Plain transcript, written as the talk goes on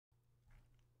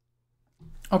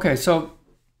Okay, so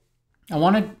I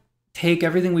want to take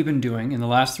everything we've been doing in the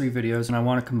last 3 videos and I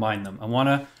want to combine them. I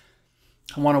want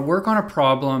to work on a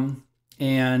problem,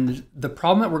 and the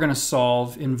problem that we're going to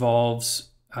solve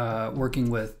involves working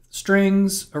with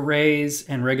strings, arrays,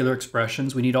 and regular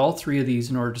expressions. We need all 3 of these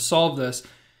in order to solve this.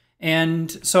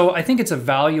 And so I think it's a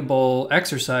valuable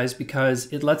exercise because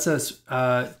it lets us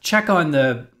check on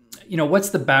the, what's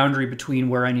the boundary between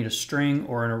where I need a string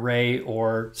or an array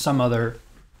or some other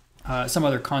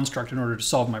construct in order to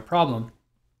solve my problem.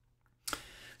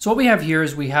 So what we have here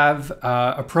is we have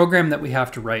a program that we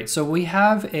have to write. So we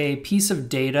have a piece of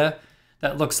data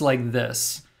that looks like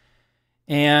this.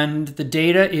 And the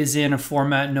data is in a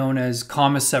format known as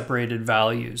comma-separated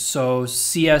values. So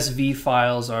CSV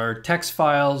files are text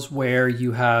files where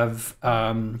you have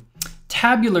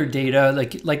tabular data,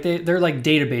 they're like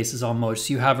databases almost.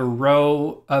 You have a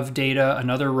row of data,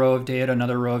 another row of data,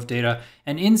 another row of data,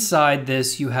 and inside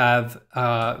this you have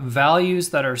values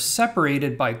that are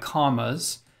separated by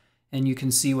commas, and you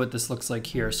can see what this looks like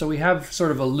here. So we have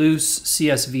sort of a loose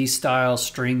CSV style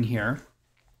string here.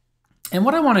 And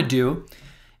what I want to do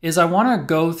is I want to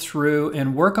go through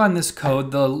and work on this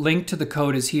code. The link to the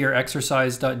code is here,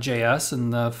 exercise.js,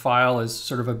 and the file is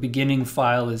sort of a beginning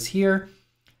file is here.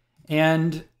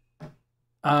 And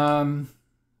I've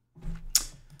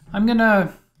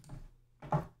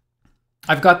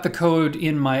got the code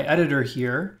in my editor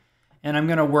here, and I'm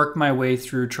gonna work my way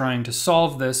through trying to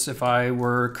solve this. If I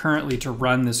were currently to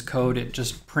run this code, it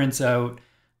just prints out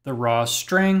the raw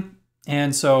string.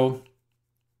 And so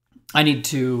I need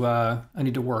to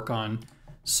work on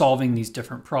solving these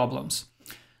different problems.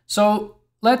 So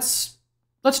let's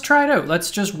try it out. Let's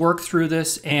just work through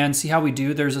this and see how we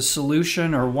do. There's a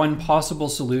solution, or one possible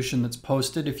solution, that's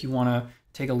posted if you want to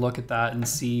take a look at that and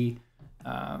see,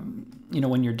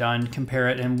 when you're done, compare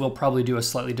it, and we'll probably do a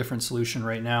slightly different solution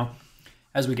right now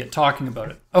as we get talking about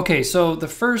it. Okay, so the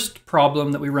first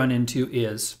problem that we run into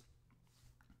is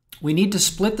we need to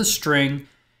split the string.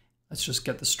 Let's just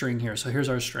get the string here. So here's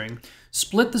our string.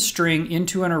 Split the string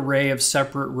into an array of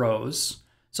separate rows.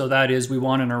 So that is, we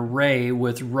want an array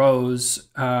with rows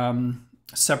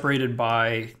separated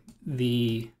by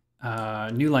the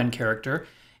newline character.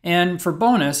 And for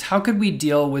bonus, how could we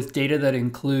deal with data that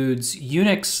includes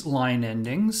Unix line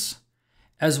endings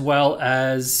as well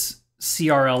as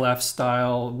CRLF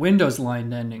style Windows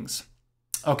line endings?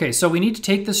 Okay, so we need to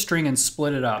take this string and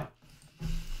split it up.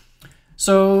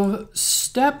 So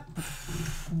step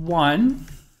 1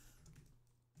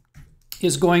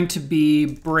 is going to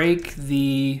be we're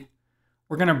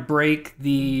going to break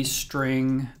the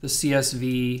string, the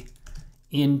CSV,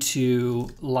 into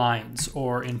lines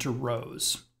or into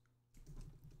rows.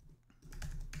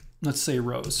 Let's say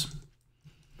rows.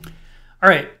 All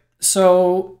right,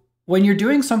 so when you're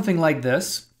doing something like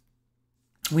this,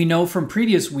 we know from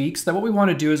previous weeks that what we want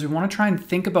to do is we want to try and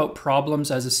think about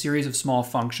problems as a series of small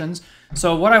functions.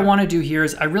 So what I want to do here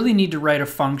is I really need to write a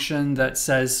function that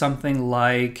says something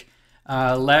like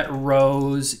let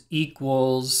rows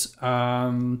equals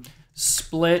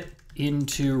split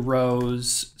into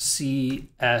rows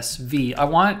CSV. I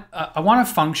want a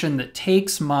function that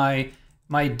takes my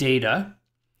data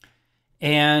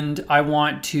and I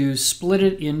want to split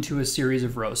it into a series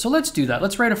of rows. So let's do that.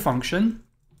 Let's write a function.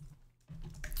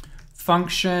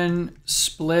 Function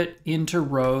split into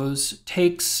rows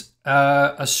takes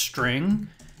a string,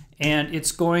 and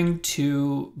it's going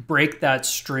to break that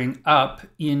string up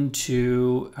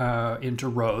into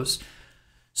rows.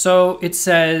 So it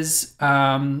says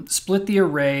split the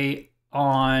array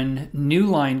on new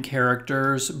line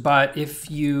characters, but if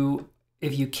you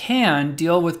can,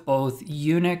 deal with both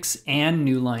Unix and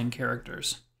new line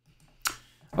characters.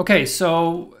 Okay,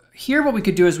 so here what we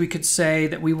could do is we could say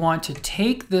that we want to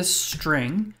take this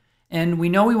string, and we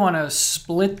know we want to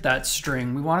split that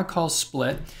string. We want to call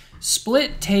split.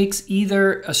 Split takes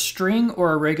either a string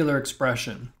or a regular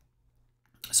expression.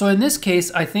 So in this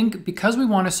case, I think because we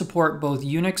want to support both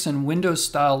Unix and Windows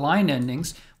style line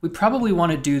endings, we probably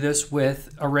want to do this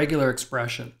with a regular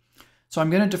expression. So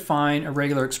I'm going to define a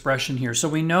regular expression here. So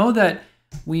we know that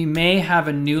we may have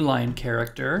a new line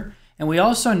character, and we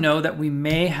also know that we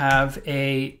may have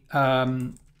a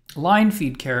line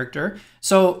feed character.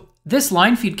 So this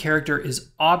line feed character is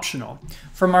optional.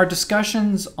 From our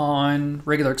discussions on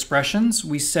regular expressions,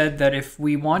 we said that if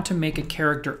we want to make a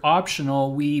character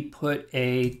optional, we put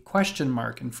a question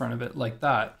mark in front of it like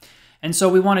that. And so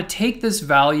we want to take this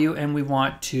value and we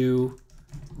want to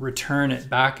return it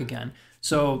back again.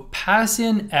 So pass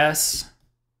in S,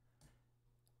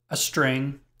 a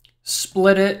string,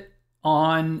 split it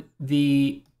on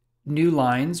the new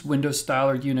lines, Windows style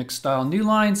or Unix style new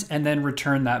lines, and then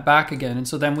return that back again. And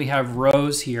so then we have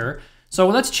rows here. So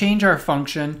let's change our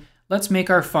function. Let's make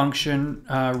our function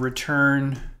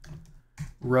return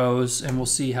rows, and we'll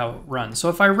see how it runs. So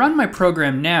if I run my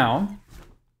program now,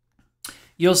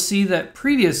 you'll see that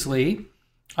previously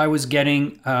I was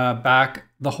getting back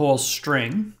the whole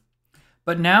string,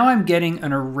 but now I'm getting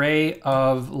an array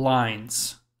of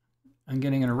lines. I'm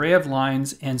getting an array of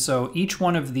lines, and so each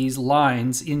one of these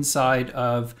lines inside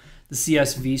of the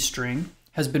CSV string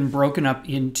has been broken up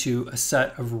into a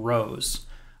set of rows.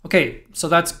 Okay, so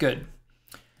that's good.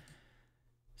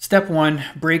 Step 1,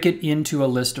 break it into a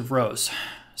list of rows.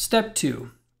 Step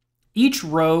 2, each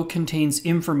row contains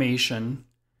information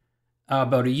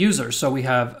about a user. So we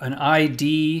have an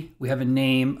ID, we have a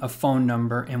name, a phone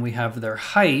number, and we have their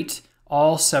height,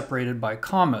 all separated by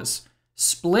commas.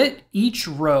 Split each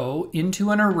row into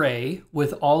an array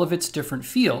with all of its different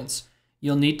fields.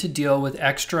 You'll need to deal with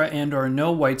extra and or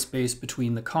no white space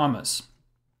between the commas.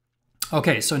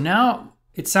 Okay, so now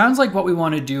it sounds like what we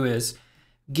want to do is,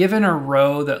 given a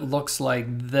row that looks like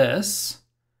this,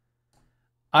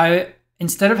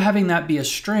 instead of having that be a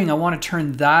string, I want to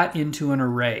turn that into an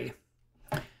array.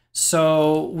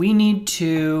 So we need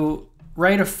to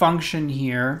write a function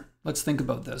here. Let's think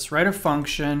about this. Write a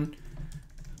function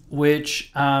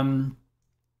which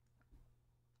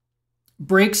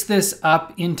breaks this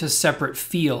up into separate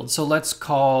fields. So let's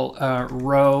call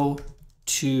row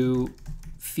to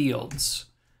fields.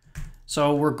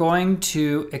 So we're going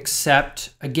to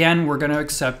accept, again, we're going to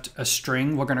accept a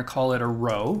string. We're going to call it a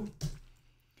row.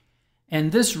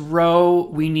 And this row,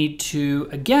 we need to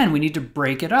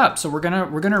break it up. So we're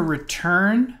gonna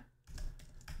return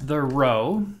the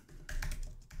row,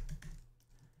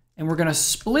 and we're gonna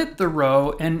split the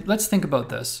row. And let's think about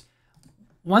this.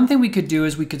 One thing we could do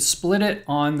is we could split it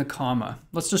on the comma.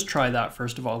 Let's just try that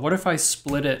first of all. What if I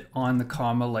split it on the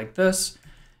comma like this?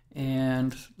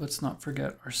 And let's not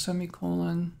forget our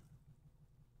semicolon.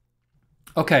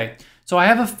 Okay, so I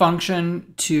have a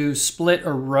function to split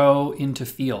a row into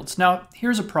fields. Now,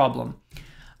 here's a problem.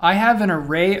 I have an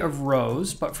array of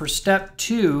rows, but for step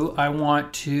 2, I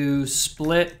want to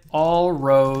split all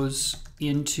rows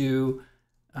into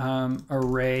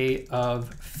array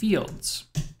of fields.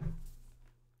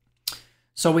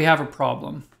 So we have a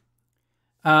problem.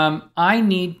 I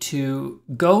need to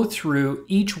go through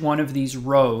each one of these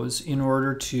rows in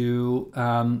order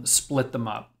to split them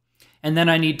up. And then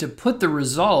I need to put the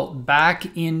result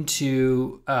back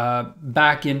into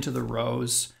the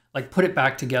rows, like put it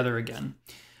back together again.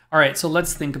 All right, so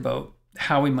let's think about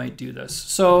how we might do this.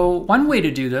 So one way to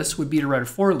do this would be to write a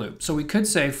for loop. So we could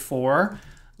say for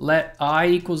let I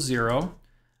equal 0,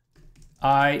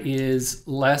 I is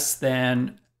less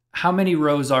than, how many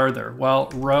rows are there? Well,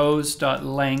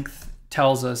 rows.length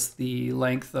tells us the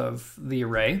length of the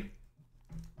array.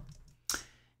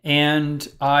 And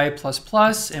I++,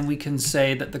 and we can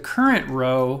say that the current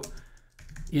row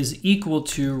is equal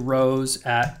to rows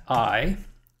at I,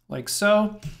 like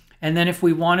so. And then if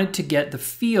we wanted to get the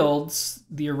fields,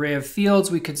 the array of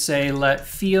fields, we could say let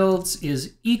fields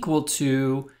is equal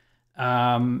to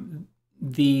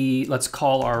let's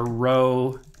call our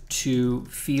row to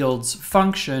fields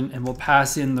function, and we'll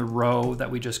pass in the row that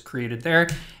we just created there.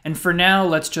 And for now,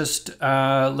 let's just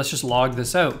log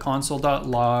this out,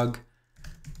 console.log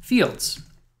fields.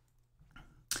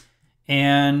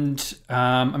 And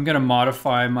I'm going to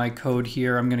modify my code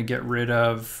here. I'm going to get rid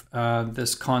of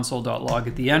this console.log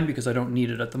at the end because I don't need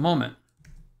it at the moment.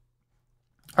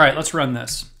 All right, let's run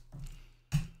this.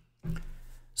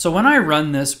 So when I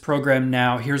run this program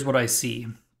now, here's what I see.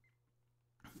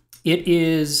 It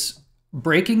is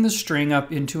breaking the string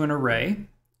up into an array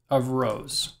of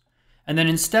rows. And then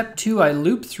in step 2, I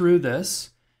loop through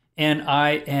this, and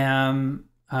I am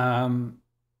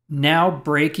now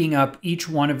breaking up each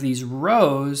one of these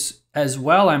rows as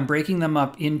well. I'm breaking them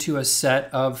up into a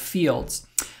set of fields.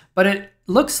 But it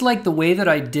looks like the way that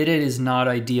I did it is not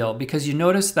ideal, because you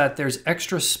notice that there's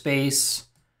extra space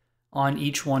on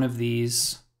each one of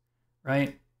these,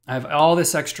 right? I have all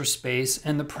this extra space.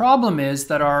 And the problem is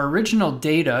that our original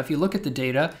data, if you look at the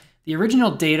data, the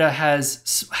original data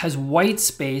has white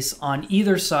space on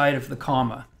either side of the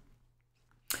comma.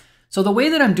 So the way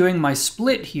that I'm doing my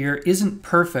split here isn't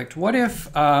perfect. What if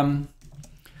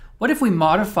we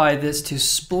modify this to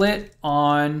split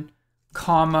on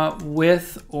comma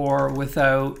with or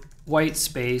without white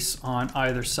space on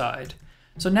either side?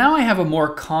 So now I have a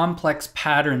more complex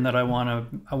pattern that I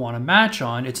want to match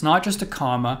on. It's not just a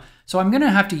comma, so I'm going to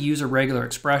have to use a regular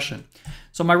expression.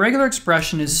 So my regular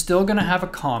expression is still going to have a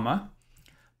comma,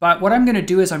 but what I'm going to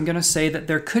do is I'm going to say that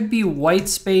there could be white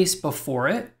space before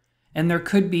it, and there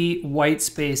could be white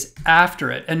space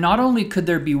after it. And not only could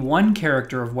there be one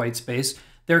character of white space,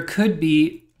 there could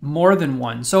be more than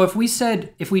one. So if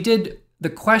we did the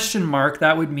question mark,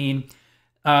 that would mean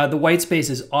the white space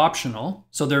is optional.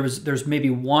 So there's maybe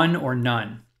one or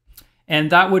none.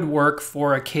 And that would work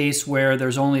for a case where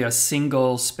there's only a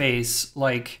single space,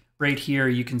 like right here,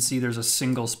 you can see there's a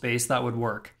single space. That would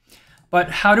work. But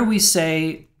how do we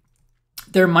say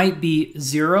there might be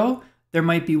 0, there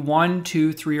might be 1,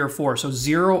 2, 3, or 4, so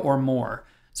 0 or more.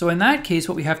 So in that case,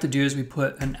 what we have to do is we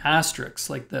put an asterisk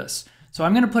like this. So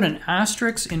I'm going to put an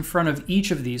asterisk in front of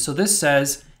each of these. So this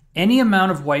says any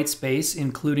amount of white space,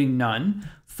 including none,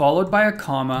 followed by a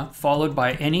comma, followed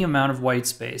by any amount of white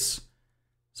space.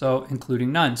 So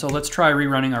including none. So let's try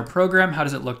rerunning our program. How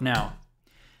does it look now?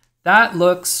 That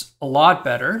looks a lot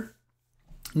better.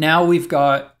 Now we've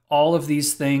got all of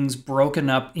these things broken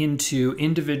up into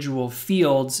individual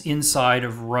fields inside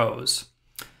of rows.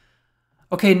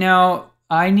 Okay, now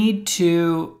I need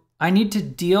to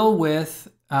deal with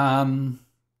the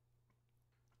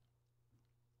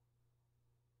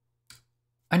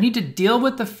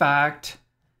fact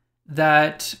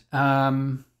that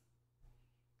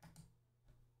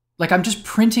like I'm just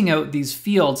printing out these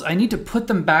fields. I need to put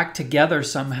them back together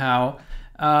somehow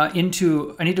I need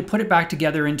to put it back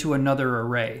together into another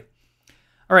array.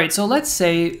 All right, so let's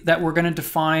say that we're going to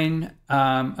define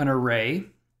another array.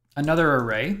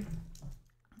 I'm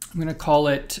going to call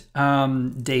it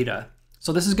data.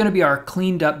 So this is going to be our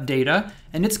cleaned up data,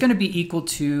 and it's going to be equal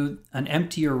to an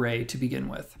empty array to begin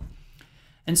with.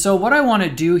 And so what I want to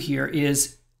do here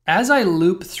is, as I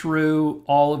loop through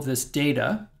all of this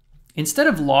data, instead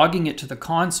of logging it to the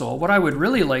console, what I would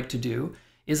really like to do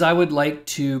is I would like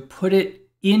to put it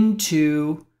inside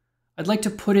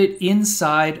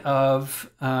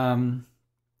of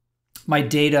my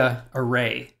data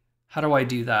array. How do I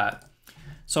do that?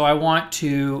 So I want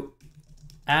to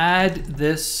add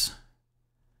this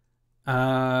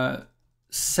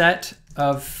set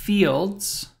of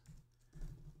fields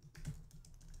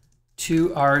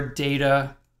to our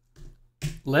data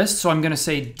list. So I'm going to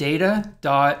say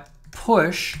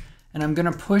data.push, and I'm going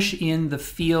to push in the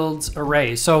fields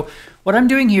array. So what I'm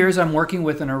doing here is I'm working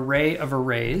with an array of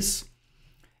arrays.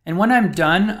 And when I'm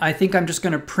done, I think I'm just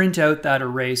going to print out that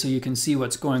array so you can see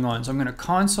what's going on. So I'm going to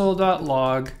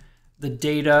console.log the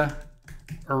data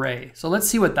array. So let's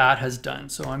see what that has done.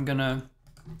 So I'm going to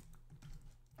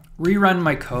rerun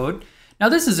my code. Now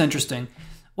this is interesting.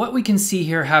 What we can see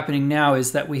here happening now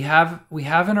is that we have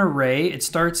an array. It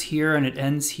starts here and it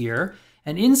ends here.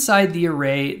 And inside the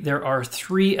array, there are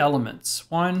 3 elements.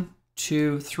 1,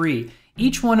 2, 3.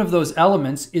 Each one of those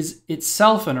elements is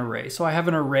itself an array. So I have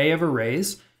an array of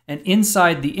arrays, and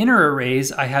inside the inner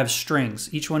arrays, I have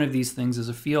strings. Each one of these things is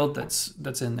a field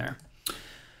that's in there.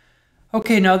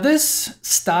 Okay, now this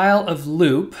style of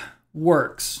loop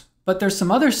works, but there's some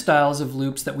other styles of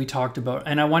loops that we talked about,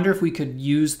 and I wonder if we could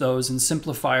use those and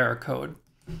simplify our code.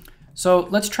 So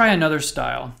let's try another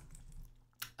style.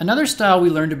 Another style we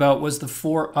learned about was the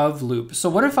for of loop. So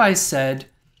what if I said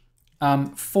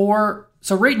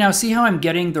so right now, see how I'm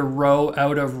getting the row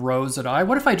out of rows at I?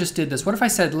 What if I just did this? What if I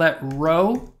said let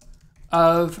row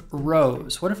of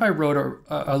rows? What if I wrote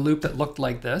a loop that looked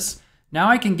like this? Now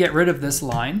I can get rid of this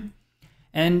line.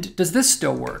 And does this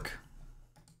still work?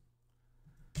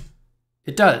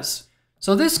 It does.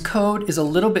 So this code is a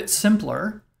little bit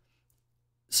simpler.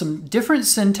 Some different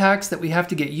syntax that we have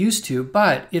to get used to,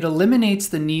 but it eliminates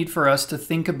the need for us to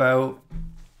think about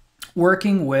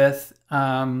working with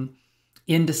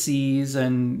indices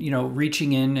and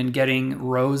reaching in and getting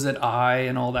rows at I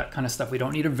and all that kind of stuff. We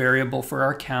don't need a variable for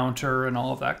our counter and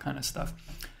all of that kind of stuff.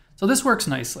 So this works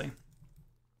nicely.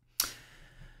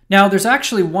 Now there's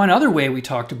actually one other way we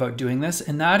talked about doing this,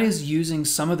 and that is using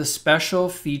some of the special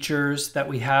features that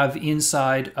we have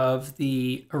inside of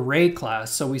the array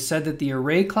class. So we said that the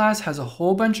array class has a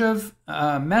whole bunch of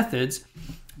methods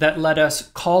that let us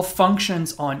call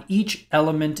functions on each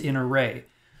element in array.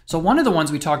 So one of the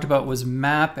ones we talked about was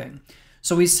mapping.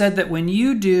 So we said that when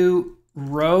you do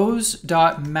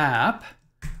rows.map,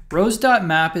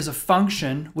 rows.map is a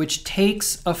function which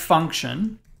takes a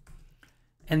function,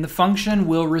 and the function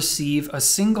will receive a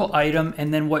single item,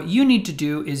 and then what you need to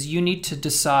do is you need to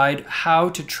decide how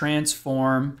to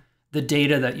transform the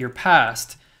data that you're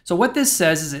passed. So what this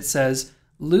says is it says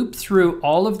loop through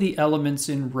all of the elements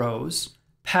in rows,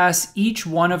 pass each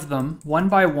one of them one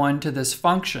by one to this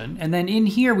function, and then in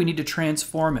here we need to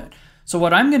transform it. So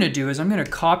what I'm going to do is I'm going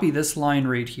to copy this line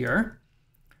right here.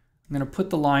 I'm going to put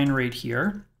the line right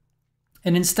here,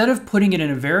 and instead of putting it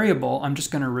in a variable, I'm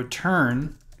just going to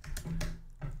return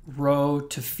row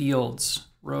to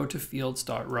fields.row.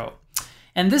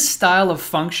 And this style of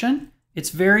function, it's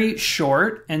very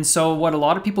short. And so what a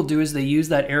lot of people do is they use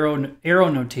that arrow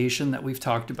notation that we've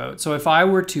talked about. So if I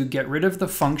were to get rid of the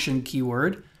function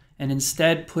keyword and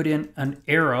instead put in an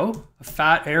arrow, a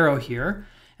fat arrow here,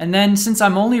 and then since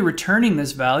I'm only returning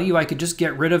this value, I could just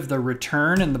get rid of the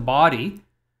return and the body,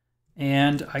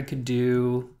 and I could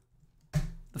do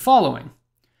the following.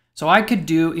 So I could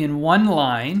do in one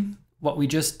line what we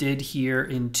just did here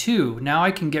in 2. Now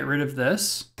I can get rid of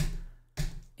this.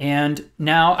 And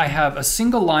now I have a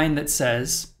single line that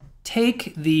says,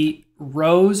 take the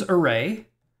rows array,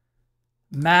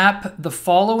 map the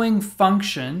following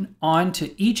function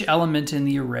onto each element in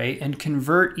the array, and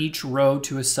convert each row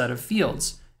to a set of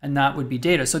fields. And that would be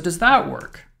data. So does that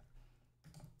work?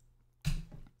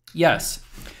 Yes.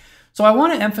 So I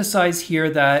want to emphasize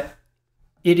here that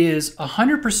it is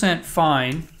 100%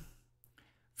 fine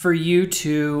for you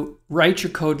to write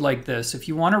your code like this. If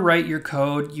you want to write your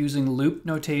code using loop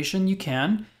notation, you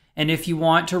can. And if you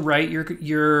want to write your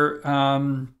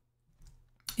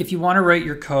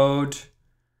code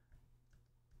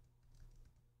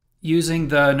using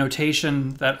the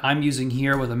notation that I'm using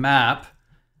here with a map,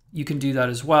 you can do that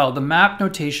as well. The map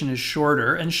notation is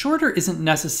shorter, and shorter isn't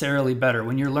necessarily better.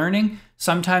 When you're learning,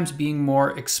 sometimes being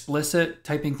more explicit,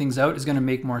 typing things out is going to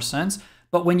make more sense.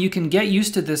 But when you can get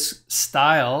used to this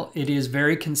style, it is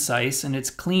very concise and it's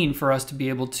clean for us to be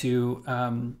able to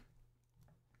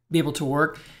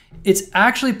work. It's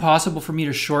actually possible for me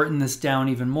to shorten this down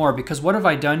even more, because what have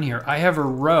I done here? I have a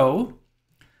row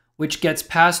which gets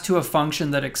passed to a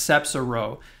function that accepts a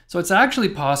row. So it's actually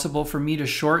possible for me to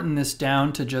shorten this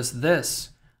down to just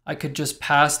this. I could just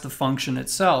pass the function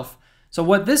itself. So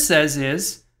what this says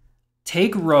is,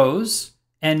 take rows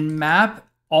and map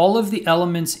all of the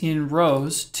elements in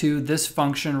rows to this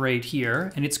function right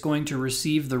here, and it's going to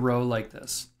receive the row like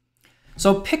this.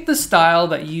 So pick the style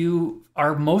that you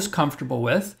are most comfortable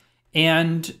with,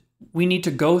 and we need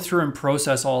to go through and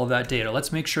process all of that data.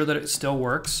 Let's make sure that it still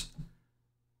works.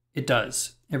 It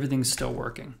does. Everything's still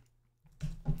working.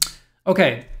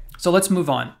 Okay, so let's move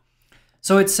on.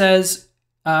 So it says,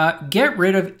 get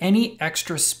rid of any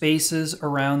extra spaces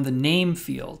around the name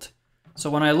field. So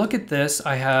when I look at this,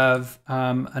 I have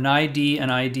an ID, an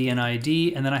ID, an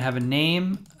ID, and then I have a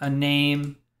name, and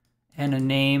a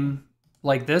name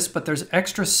like this, but there's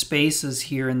extra spaces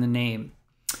here in the name.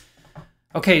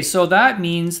 Okay, so that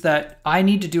means that I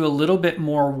need to do a little bit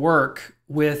more work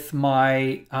with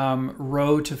my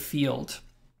row to field.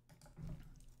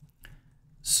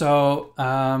 So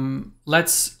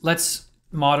let's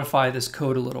modify this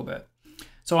code a little bit.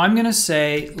 So I'm going to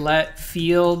say let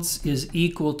fields is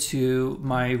equal to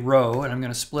my row, and I'm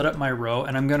going to split up my row,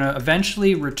 and I'm going to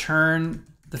eventually return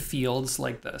the fields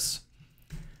like this.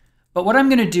 But what I'm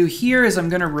going to do here is I'm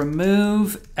going to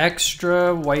remove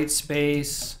extra white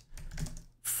space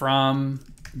from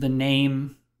the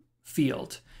name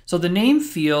field. So the name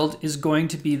field is going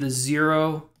to be the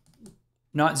zero,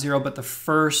 not zero, but the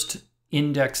first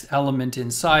indexed element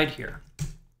inside here.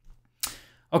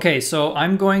 Okay, so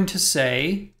I'm going to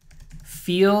say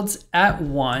fields at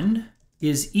 1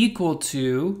 is equal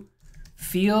to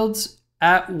fields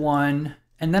at 1,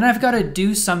 and then I've got to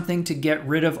do something to get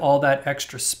rid of all that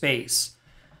extra space.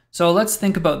 So let's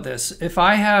think about this. If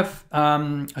I have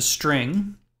a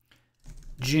string,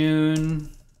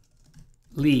 June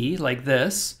Lee, like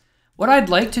this, what I'd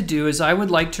like to do is I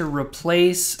would like to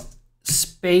replace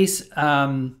space,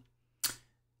 I'd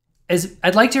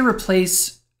like to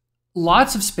replace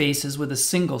lots of spaces with a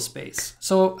single space.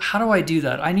 So how do I do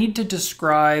that? I need to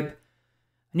describe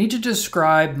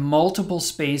multiple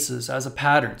spaces as a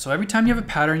pattern. So every time you have a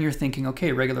pattern, you're thinking,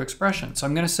 okay, regular expression. So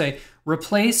I'm going to say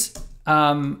replace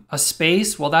a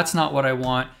space. Well, that's not what I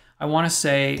want. I want to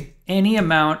say any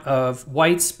amount of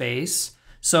white space.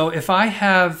 So if I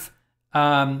have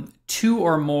 2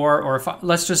 or more, or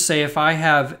let's just say if I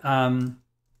have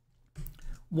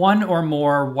 1 or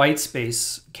more white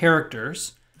space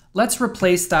characters, let's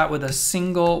replace that with a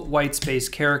single white space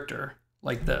character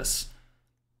like this.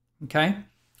 Okay?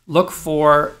 Look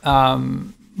for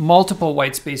multiple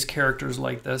white space characters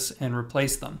like this and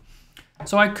replace them.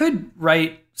 So I could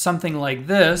write something like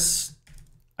this.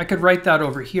 I could write that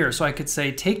over here. So I could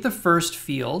say take the first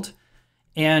field,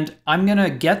 and I'm going to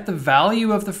get the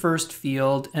value of the first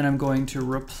field, and I'm going to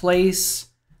replace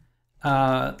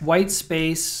white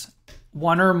space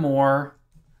 1 or more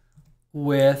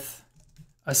with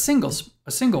a single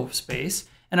space,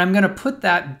 and I'm going to put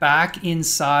that back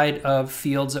inside of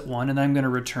fields at 1, and then I'm going to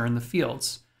return the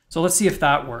fields. So let's see if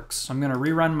that works. So I'm going to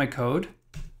rerun my code.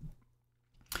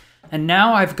 And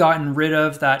now I've gotten rid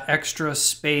of that extra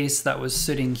space that was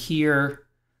sitting here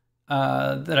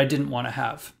that I didn't want to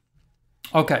have.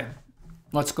 Okay,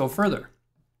 let's go further.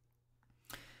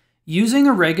 Using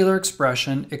a regular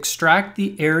expression, extract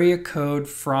the area code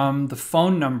from the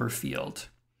phone number field.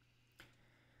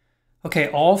 Okay,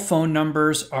 all phone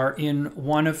numbers are in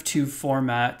one of two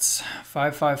formats,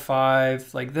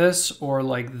 555 like this or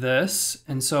like this.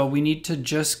 And so we need to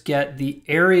just get the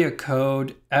area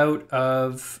code out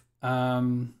of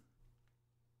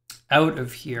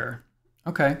here.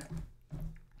 Okay.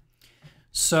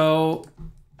 So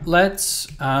let's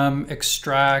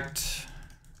extract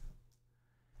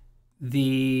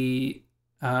the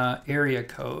area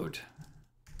code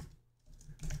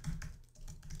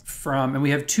from, and we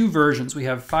have two versions. We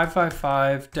have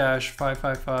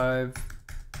 555-555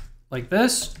 like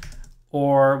this,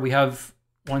 or we have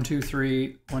 123,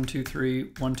 123,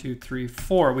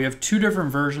 1234. We have two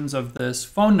different versions of this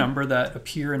phone number that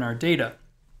appear in our data.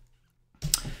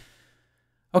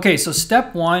 Okay, so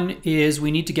step one is we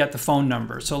need to get the phone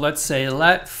number. So let's say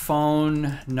let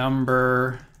phone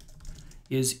number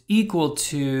is equal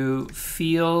to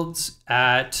fields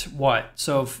at what?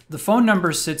 So the phone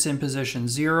number sits in position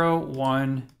 0,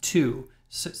 1, 2,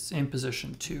 sits in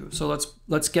position 2. So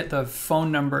let's get the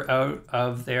phone number out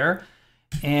of there.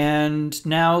 And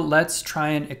now let's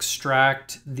try and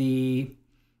extract the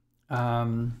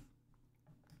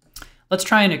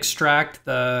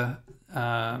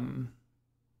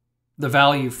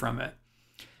value from it.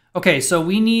 Okay, so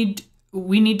we need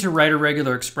to write a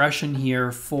regular expression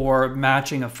here for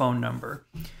matching a phone number.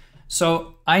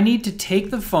 So I need to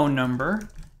take the phone number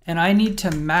and I need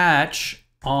to match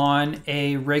on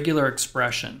a regular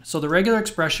expression. So the regular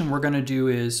expression we're going to do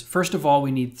is, first of all,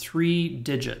 we need 3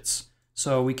 digits.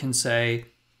 So we can say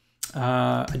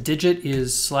a digit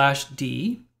is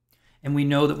 /d, and we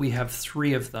know that we have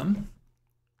 3 of them.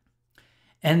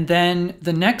 And then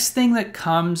the next thing that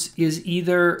comes is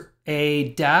either a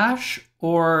dash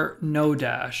or no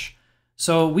dash.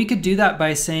 So we could do that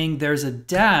by saying there's a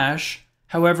dash,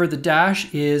 however, the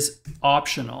dash is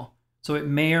optional. So it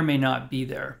may or may not be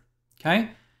there, okay?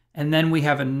 And then we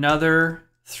have another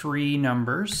 3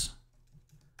 numbers,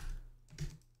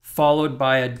 followed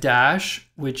by a dash,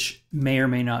 which may or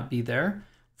may not be there,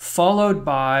 followed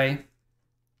by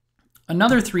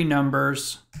another 3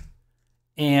 numbers,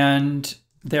 and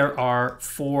there are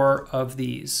 4 of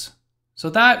these. So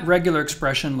that regular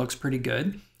expression looks pretty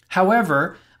good.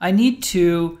 However, I need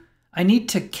to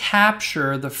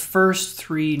capture the first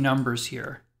 3 numbers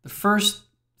here. The first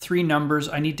 3 numbers,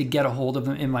 I need to get a hold of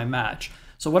them in my match.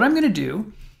 So what I'm going to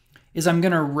do is I'm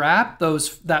going to wrap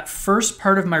that first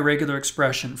part of my regular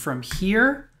expression from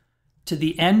here to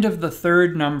the end of the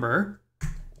 3rd number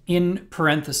in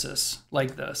parentheses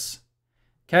like this.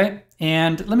 Okay,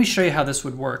 and let me show you how this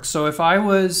would work. So if I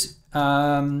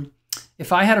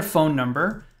had a phone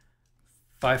number,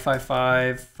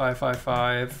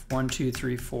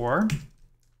 555-555-1234,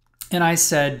 and I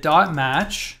said dot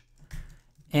match,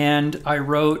 and I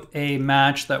wrote a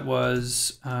match that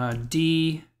was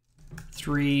D3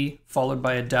 followed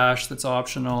by a dash that's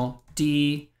optional,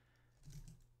 D3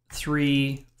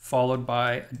 followed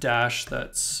by a dash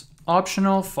that's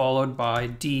optional, followed by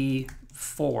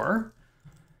D4.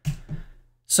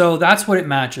 So that's what it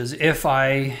matches. If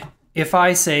I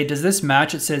say, does this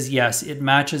match? It says yes, it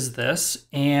matches this,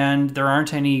 and there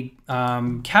aren't any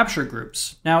capture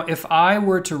groups. Now, if I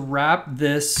were to wrap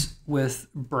this with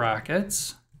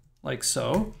brackets, like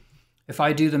so, if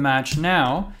I do the match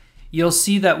now, you'll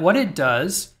see that what it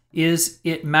does is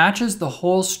it matches the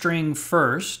whole string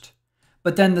first,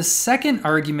 but then the second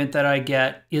argument that I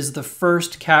get is the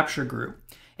first capture group.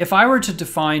 If I were to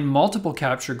define multiple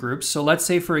capture groups, so let's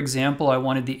say, for example, I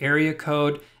wanted the area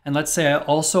code, and let's say I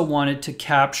also wanted to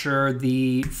capture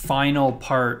the final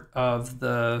part of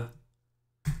the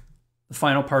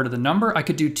number, I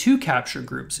could do 2 capture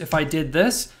groups. If I did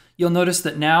this, you'll notice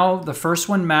that now the first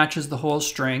one matches the whole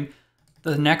string,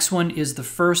 the next one is the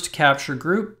first capture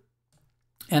group,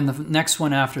 and the next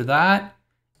one after that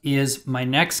is my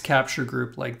next capture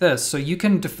group like this. So you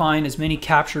can define as many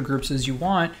capture groups as you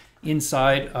want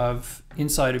inside of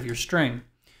your string.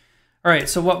 All right,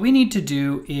 so what we need to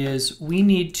do is we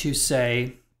need to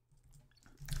say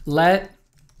let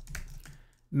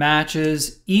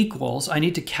matches equals, I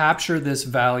need to capture this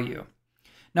value.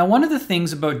 Now, one of the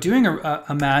things about doing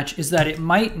a match is that it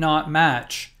might not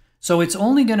match. So it's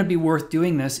only going to be worth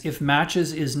doing this if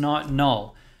matches is not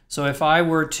null. So if I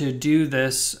were to do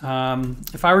this, and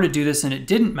it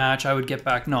didn't match, I would get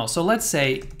back null. So let's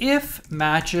say if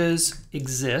matches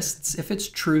exists, if it's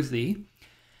truthy,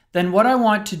 then what I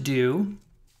want to do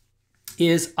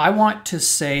is I want to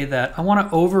say that I want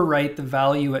to overwrite the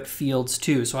value at fields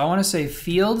 2. So I want to say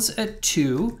fields at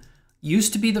 2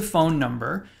 used to be the phone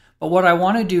number, but what I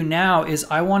want to do now is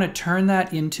I want to turn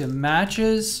that into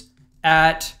matches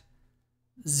at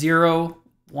 0,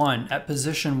 1, at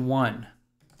position 1.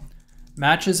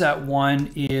 Matches at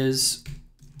 1 is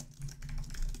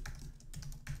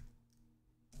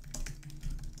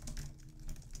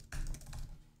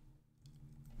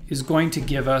going to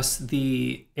give us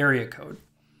the area code.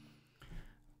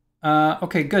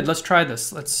 Okay, good. Let's try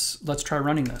this. Let's try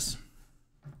running this.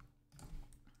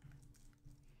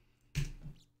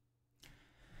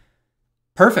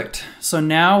 Perfect. So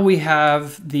now we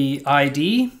have the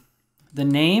ID, the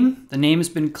name. The name has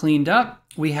been cleaned up.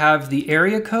 We have the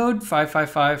area code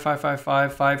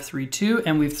 555-555-532,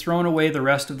 and we've thrown away the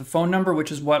rest of the phone number,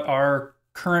 which is what our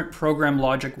current program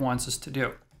logic wants us to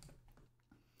do.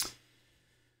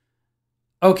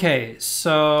 Okay,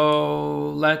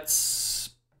 so let's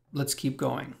keep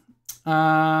going.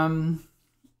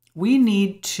 We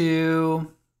need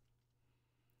to,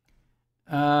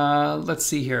 let's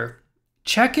see here.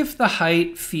 Check if the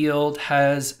height field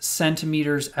has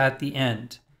centimeters at the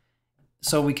end.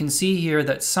 So we can see here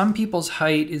that some people's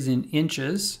height is in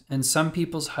inches and some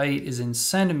people's height is in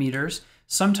centimeters.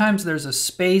 Sometimes there's a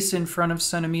space in front of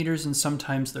centimeters and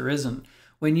sometimes there isn't.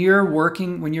 When you're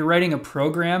writing a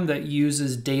program that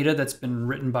uses data that's been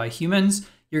written by humans,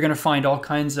 you're going to find all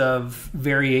kinds of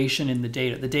variation in the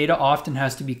data. The data often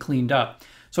has to be cleaned up.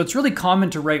 So it's really common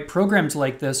to write programs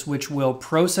like this, which will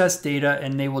process data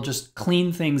and they will just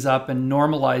clean things up and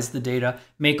normalize the data,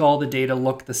 make all the data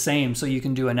look the same so you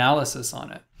can do analysis on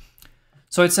it.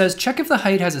 So it says, check if the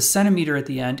height has a centimeter at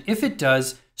the end. If it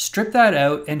does, strip that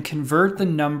out and convert the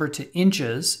number to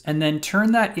inches, and then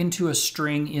turn that into a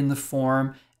string in the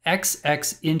form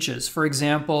XX inches. For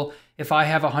example, if I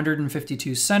have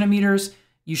 152 centimeters,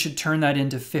 you should turn that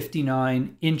into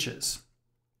 59 inches.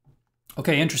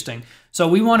 Okay, interesting. So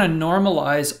we want to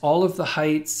normalize all of the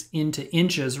heights into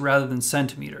inches rather than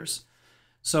centimeters.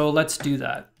 So let's do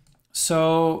that.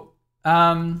 So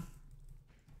you'll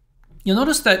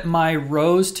notice that my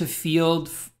rows to field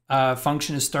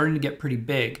function is starting to get pretty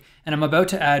big, and I'm about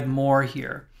to add more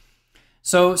here.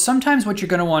 So sometimes what you're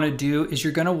going to want to do is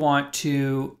you're going to want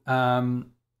to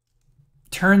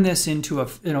turn this into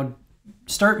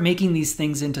start making these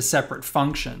things into separate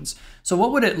functions. So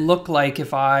what would it look like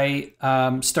if I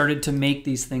started to make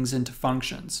these things into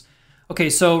functions? Okay,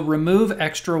 so remove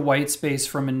extra white space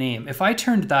from a name. If I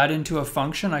turned that into a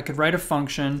function, I could write a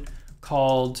function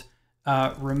called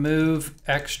remove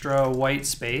extra white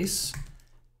space,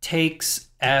 takes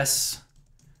s,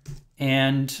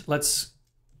 and let's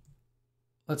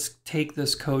take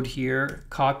this code here,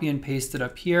 copy and paste it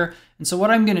up here. And so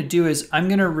what I'm going to do is I'm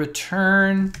going to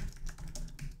return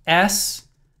s.replace.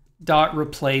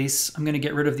 I'm going to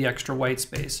get rid of the extra white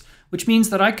space, which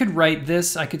means that I could write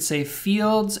this. I could say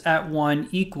fields at 1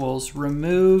 equals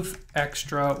remove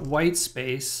extra white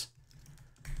space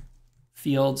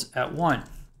fields at 1.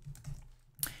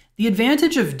 The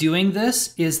advantage of doing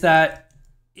this is that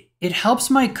it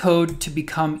helps my code to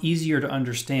become easier to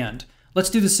understand. Let's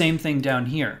do the same thing down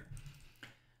here.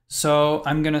 So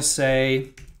I'm going to say,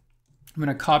 I'm going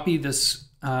to copy this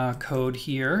code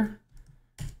here,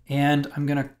 and I'm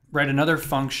going to write another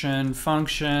function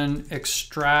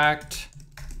extract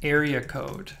area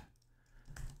code.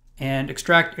 And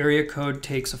extract area code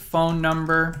takes a phone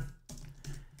number.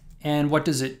 And what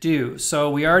does it do? So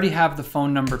we already have the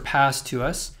phone number passed to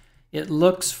us. It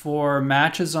looks for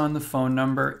matches on the phone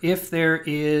number. If there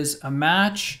is a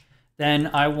match, then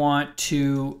I want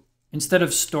to, instead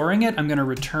of storing it, I'm going to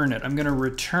return it. I'm going to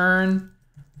return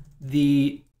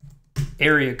the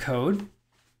area code.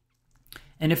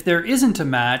 And if there isn't a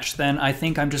match, then I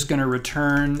think I'm just going to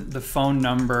return the phone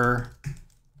number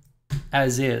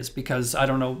as is, because I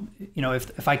don't know,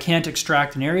 if I can't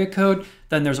extract an area code,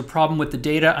 then there's a problem with the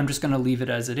data. I'm just going to leave it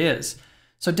as it is.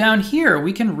 So down here,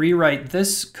 we can rewrite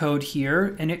this code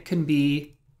here, and it can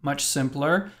be much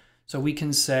simpler. So we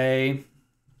can say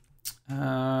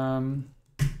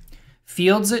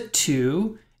fields at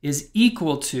 2 is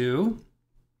equal to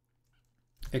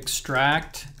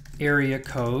extract area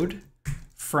code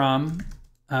from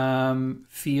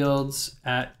fields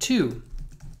at 2,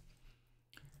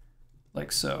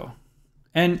 like so.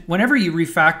 And whenever you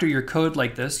refactor your code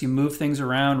like this, you move things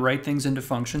around, write things into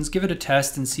functions, give it a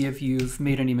test and see if you've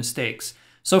made any mistakes.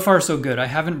 So far, so good. I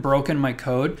haven't broken my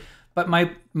code, but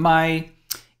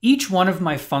each one of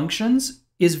my functions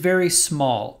is very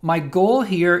small. My goal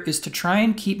here is to try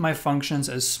and keep my functions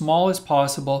as small as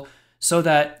possible so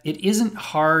that it isn't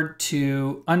hard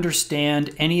to understand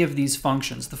any of these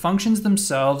functions. The functions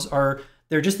themselves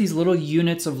they're just these little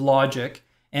units of logic,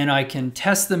 and I can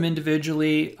test them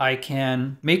individually, I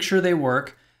can make sure they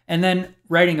work, and then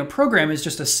writing a program is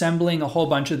just assembling a whole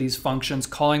bunch of these functions,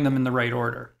 calling them in the right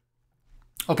order.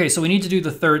 Okay, so we need to do the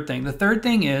third thing. The third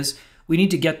thing is we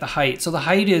need to get the height. So the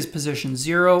height is position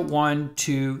 0, 1,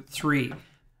 2, 3.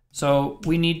 So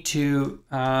we need to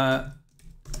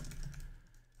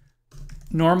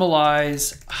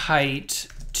normalize height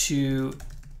to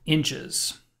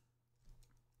inches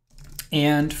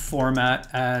and format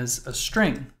as a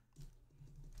string.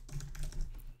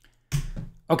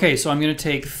 Okay, so I'm going to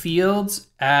take fields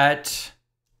at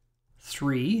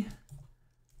 3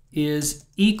 is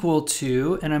equal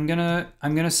to, and I'm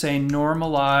gonna say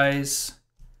normalize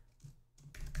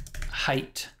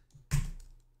height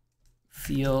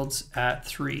fields at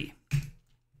 3.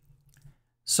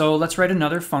 So let's write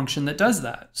another function that does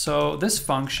that. So this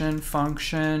function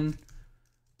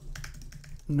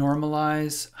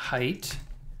normalize height,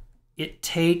 it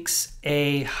takes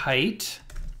a height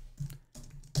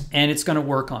and it's going to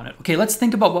work on it. Okay, let's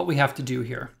think about what we have to do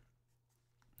here.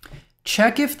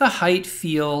 Check if the height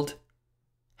field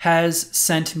has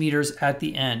centimeters at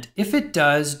the end. If it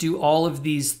does, do all of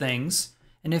these things.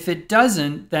 And if it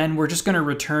doesn't, then we're just going to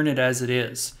return it as it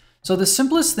is. So the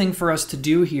simplest thing for us to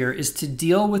do here is to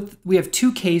deal with, we have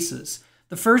two cases.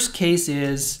 The first case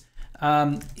is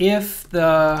if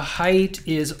the height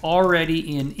is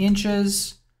already in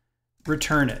inches,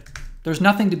 return it. There's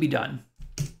nothing to be done.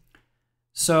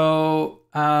 So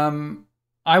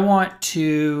I want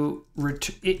to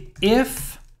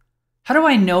how do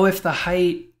I know if the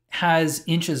height has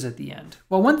inches at the end?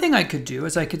 Well, one thing I could do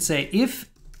is I could say if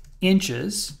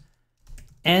inches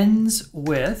ends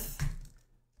with,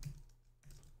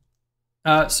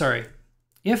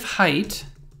 if height,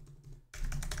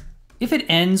 if it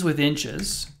ends with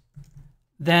inches,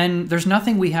 then there's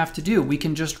nothing we have to do. We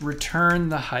can just return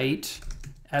the height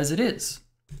as it is.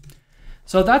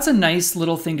 So that's a nice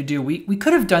little thing to do. We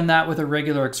could have done that with a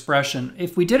regular expression.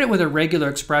 If we did it with a regular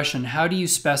expression, how do you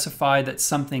specify that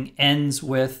something ends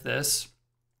with this?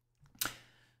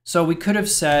 So we could have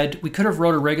said, we could have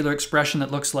wrote a regular expression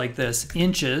that looks like this,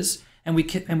 inches, and we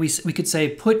could say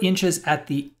put inches at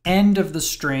the end of the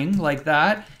string like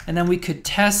that, and then we could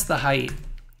test the height.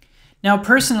 Now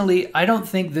personally, I don't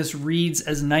think this reads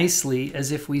as nicely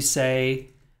as if we say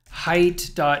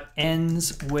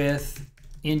height.ends with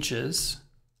inches.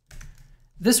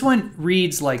 This one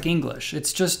reads like English.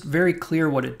 It's just very clear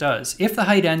what it does. If the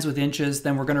height ends with inches,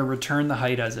 then we're going to return the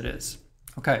height as it is.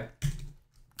 Okay.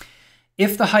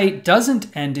 If the height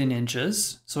doesn't end in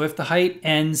inches, so if the height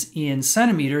ends in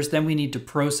centimeters, then we need to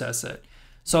process it.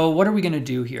 So what are we going to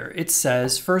do here? It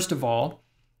says, first of all,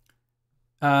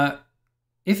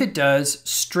 if it does,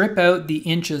 strip out the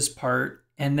inches part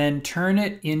and then turn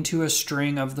it into a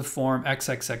string of the form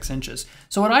xxx inches.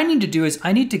 So what I need to do is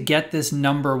I need to get this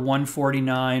number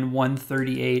 149,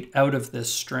 138 out of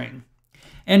this string.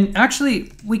 And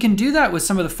actually, we can do that with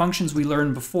some of the functions we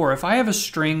learned before. If I have a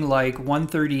string like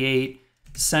 138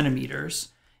 centimeters,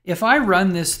 if I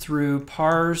run this through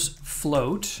parse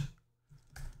float,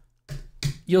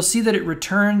 you'll see that it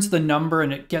returns the number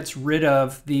and it gets rid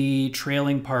of the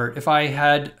trailing part. If I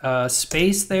had a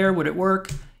space there, would it work?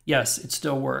 Yes, it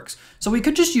still works. So we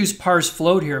could just use parse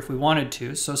float here if we wanted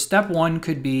to. So step one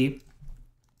could be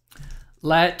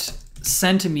let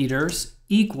centimeters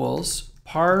equals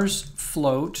parse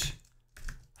float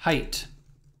height.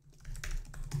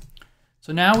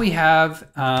 So now we have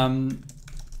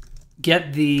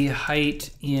get the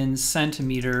height in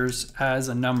centimeters as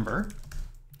a number.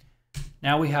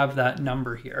 Now we have that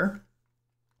number here.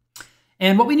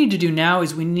 And what we need to do now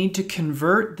is we need to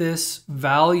convert this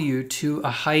value to a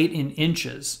height in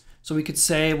inches. So we could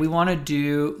say we want to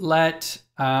do let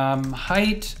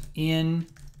height in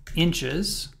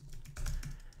inches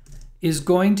is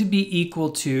going to be equal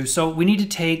to, so we need to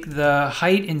take the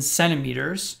height in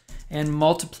centimeters and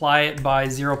multiply it by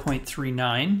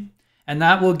 0.39. And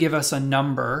that will give us a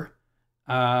number.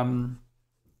 That'll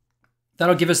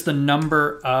give us the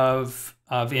number of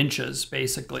inches,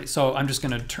 basically. So I'm just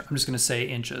gonna say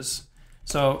inches.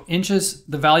 So inches,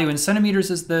 the value in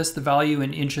centimeters is this, the value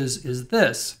in inches is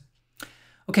this.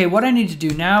 Okay, what I need to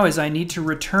do now is I need to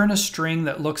return a string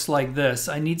that looks like this.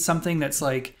 I need something that's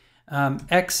like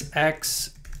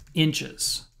xx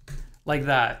inches, like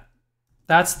that.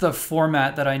 That's the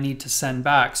format that I need to send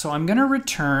back. So I'm gonna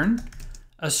return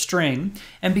a string,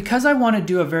 and because I want to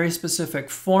do a very specific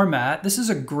format, this is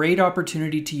a great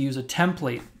opportunity to use a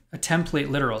template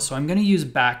literal. So I'm going to use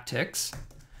backticks,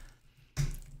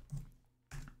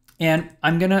 And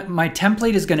my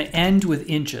template is gonna end with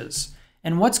inches.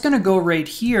 And what's gonna go right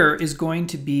here is going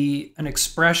to be an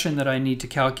expression that I need to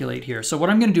calculate here. So what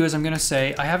I'm gonna do is I'm gonna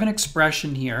say, I have an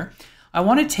expression here. I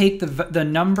wanna take the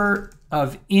number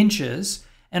of inches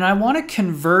and I wanna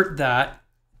convert that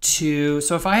to,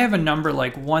 so if I have a number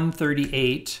like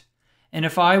 138, and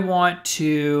if I wanted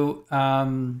to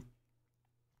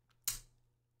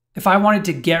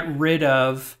get rid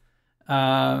of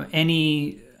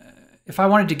any,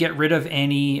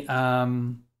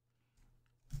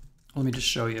 let me just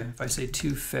show you. If I say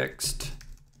to fixed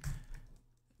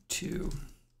to,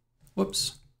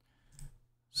 whoops,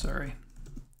 sorry.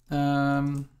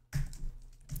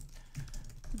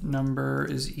 Number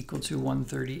is equal to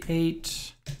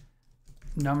 138.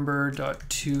 Number dot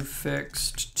to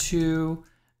fixed to.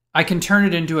 I can turn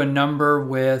it into a number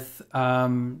with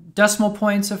decimal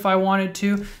points if I wanted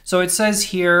to. So it says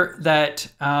here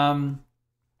that I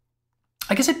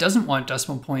guess it doesn't want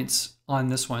decimal points on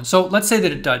this one. So let's say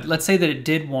that it did. Let's say that it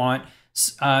did want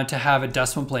to have a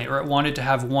decimal point, or it wanted to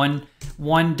have one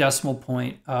decimal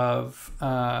point of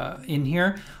in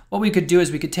here. What we could do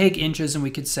is we could take inches and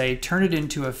we could say turn it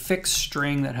into a fixed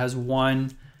string that has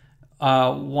one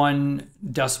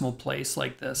decimal place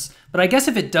like this. But I guess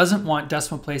if it doesn't want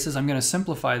decimal places, I'm going to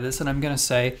simplify this and I'm going to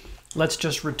say let's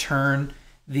just return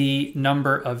the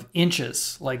number of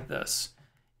inches like this.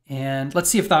 And let's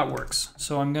see if that works.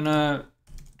 So I'm going to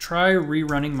try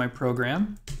rerunning my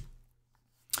program.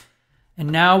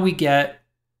 And now we get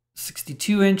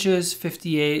 62 inches,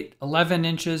 58, 11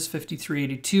 inches, 53,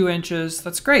 82 inches.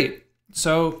 That's great.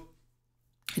 So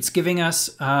it's giving us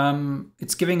the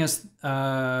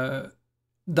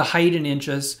height in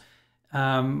inches,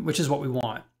 which is what we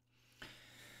want.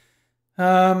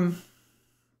 Okay,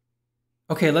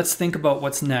 let's think about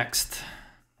what's next.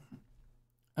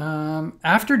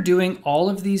 After doing all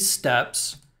of these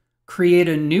steps, create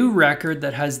a new record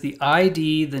that has the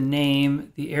ID, the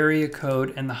name, the area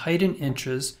code, and the height in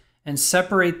inches, and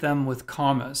separate them with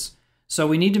commas. So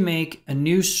we need to make a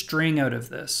new string out of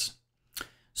this.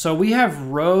 So we have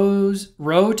row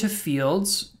to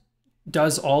fields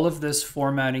does all of this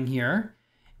formatting here.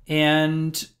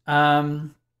 And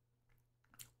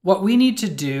what we need to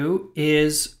do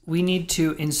is we need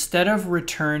to, instead of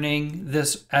returning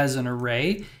this as an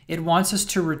array, it wants us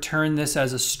to return this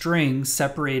as a string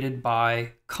separated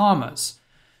by commas.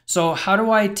 So how do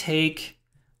I take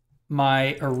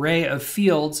my array of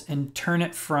fields and turn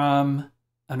it from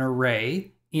an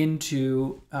array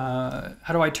into, how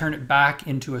do I turn it back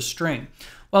into a string?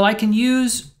 Well, I can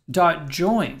use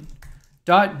 .join,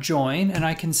 and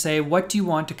I can say, what do you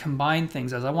want to combine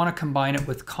things as? I want to combine it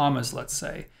with commas, let's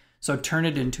say. So turn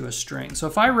it into a string. So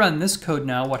if I run this code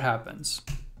now, what happens?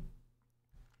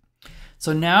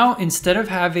 So now instead of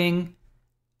having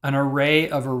an array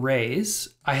of arrays,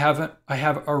 I have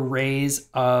arrays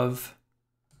of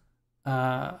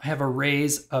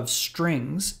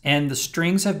strings, and the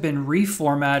strings have been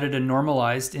reformatted and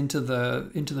normalized into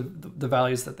the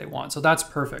values that they want. So that's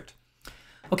perfect.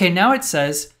 Okay, now it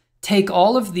says take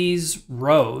all of these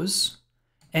rows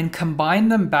and combine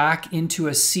them back into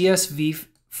a CSV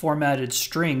formatted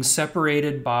string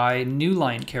separated by new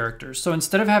line characters. So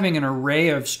instead of having an array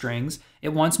of strings, it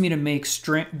wants me to make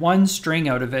one string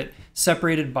out of it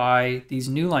separated by these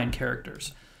new line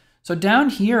characters. So down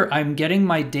here, I'm getting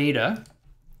my data.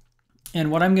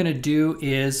 And what I'm going to do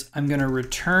is I'm going to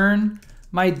return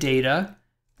my data,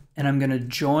 and I'm going to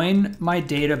join my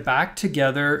data back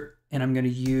together, and I'm going to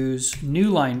use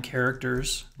new line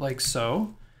characters like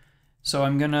so. So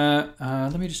I'm going to,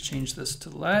 let me just change this to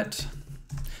let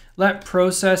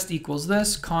processed equals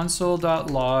this,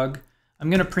 console.log. I'm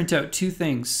going to print out two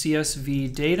things,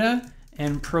 CSV data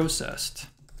and processed.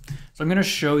 So I'm going to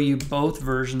show you both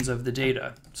versions of the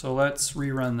data. So let's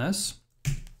rerun this.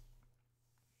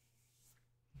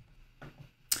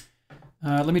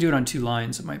 Let me do it on 2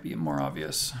 lines. It might be more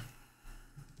obvious.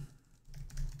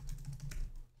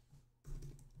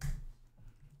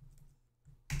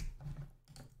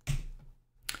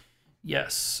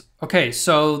 Yes. Okay,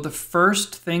 so the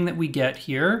first thing that we get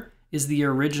here is the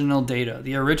original data.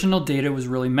 The original data was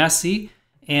really messy,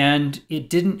 and it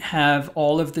didn't have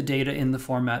all of the data in the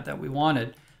format that we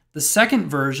wanted. The second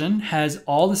version has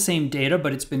all the same data,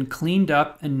 but it's been cleaned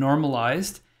up and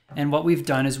normalized. And what we've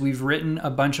done is we've written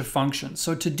a bunch of functions.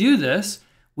 So to do this,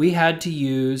 we had to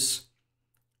use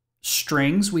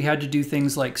strings. We had to do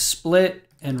things like split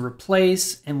and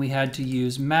replace, and we had to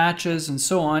use matches and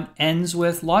so on, ends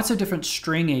with, lots of different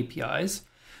string APIs.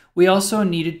 We also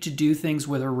needed to do things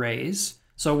with arrays.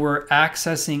 So we're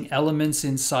accessing elements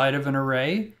inside of an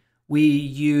array. We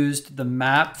used the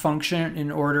map function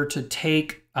in order to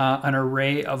take an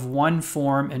array of one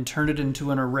form and turn it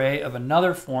into an array of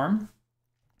another form.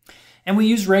 And we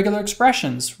use regular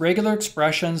expressions. Regular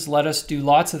expressions let us do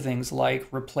lots of things like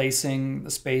replacing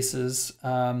the spaces,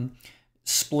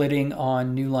 splitting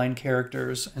on new line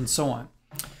characters, and so on.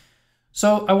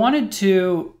 So I wanted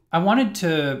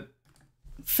to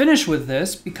finish with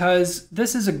this because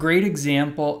this is a great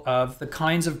example of the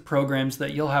kinds of programs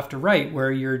that you'll have to write,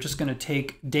 where you're just going to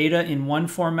take data in one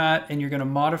format and you're going to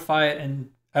modify it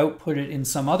and output it in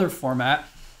some other format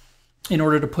in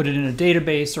order to put it in a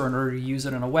database, or in order to use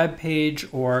it on a web page,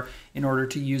 or in order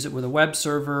to use it with a web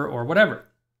server or whatever.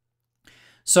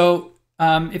 So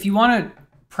if you want to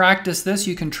practice this,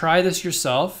 you can try this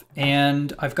yourself,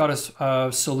 and I've got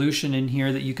a solution in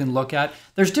here that you can look at.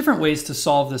 There's different ways to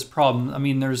solve this problem. I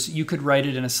mean, you could write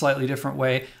it in a slightly different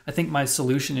way. I think my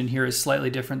solution in here is slightly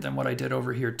different than what I did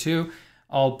over here too.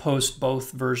 I'll post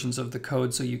both versions of the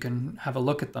code so you can have a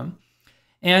look at them.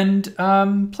 And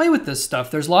play with this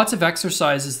stuff. There's lots of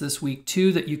exercises this week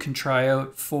too that you can try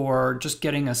out for just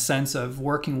getting a sense of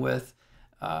working with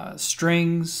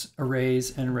strings,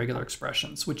 arrays, and regular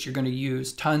expressions, which you're going to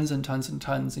use tons and tons and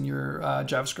tons in your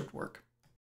JavaScript work.